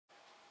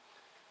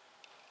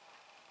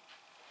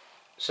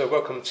So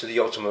welcome to the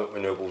Ultimate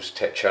Renewables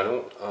Tech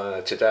channel.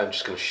 Today I'm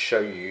just going to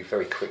show you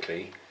very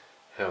quickly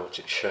how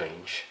to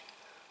change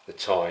the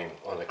time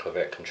on a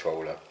Clivet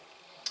controller.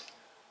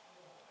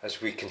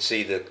 As we can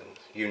see, the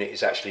unit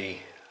is actually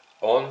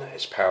on,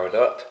 it's powered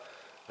up.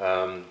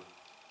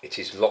 It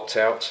is locked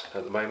out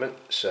at the moment,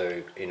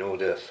 so in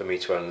order for me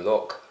to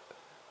unlock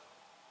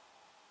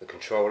the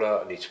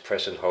controller I need to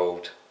press and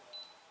hold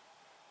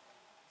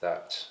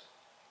that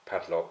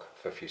padlock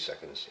for a few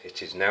seconds.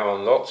 It is now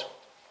unlocked.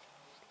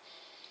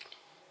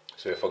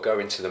 So if I go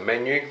into the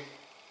menu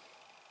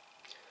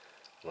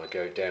and I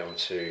go down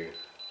to,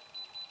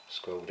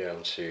 scroll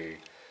down to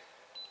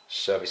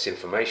service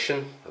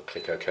information, I'll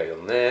click OK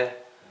on there,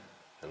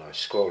 and I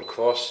scroll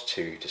across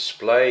to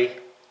display,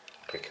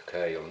 click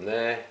OK on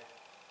there,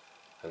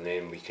 and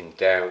then we can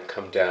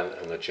come down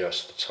and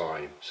adjust the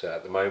time. So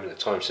at the moment the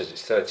time says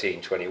it's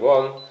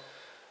 13:21,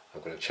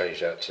 I'm going to change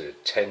that to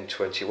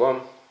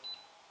 10:21.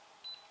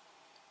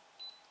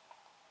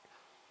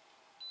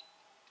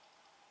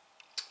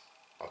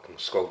 I can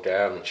scroll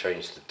down and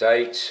change the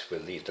date.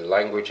 We'll leave the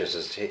language as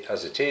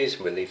it is,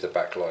 and we'll leave the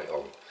backlight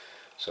on.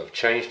 So I've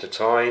changed the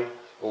time,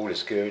 all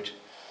is good.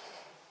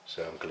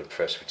 So I'm going to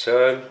press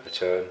return,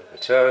 return,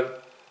 return,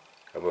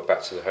 and we're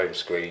back to the home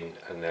screen,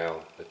 and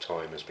now the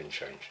time has been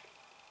changed.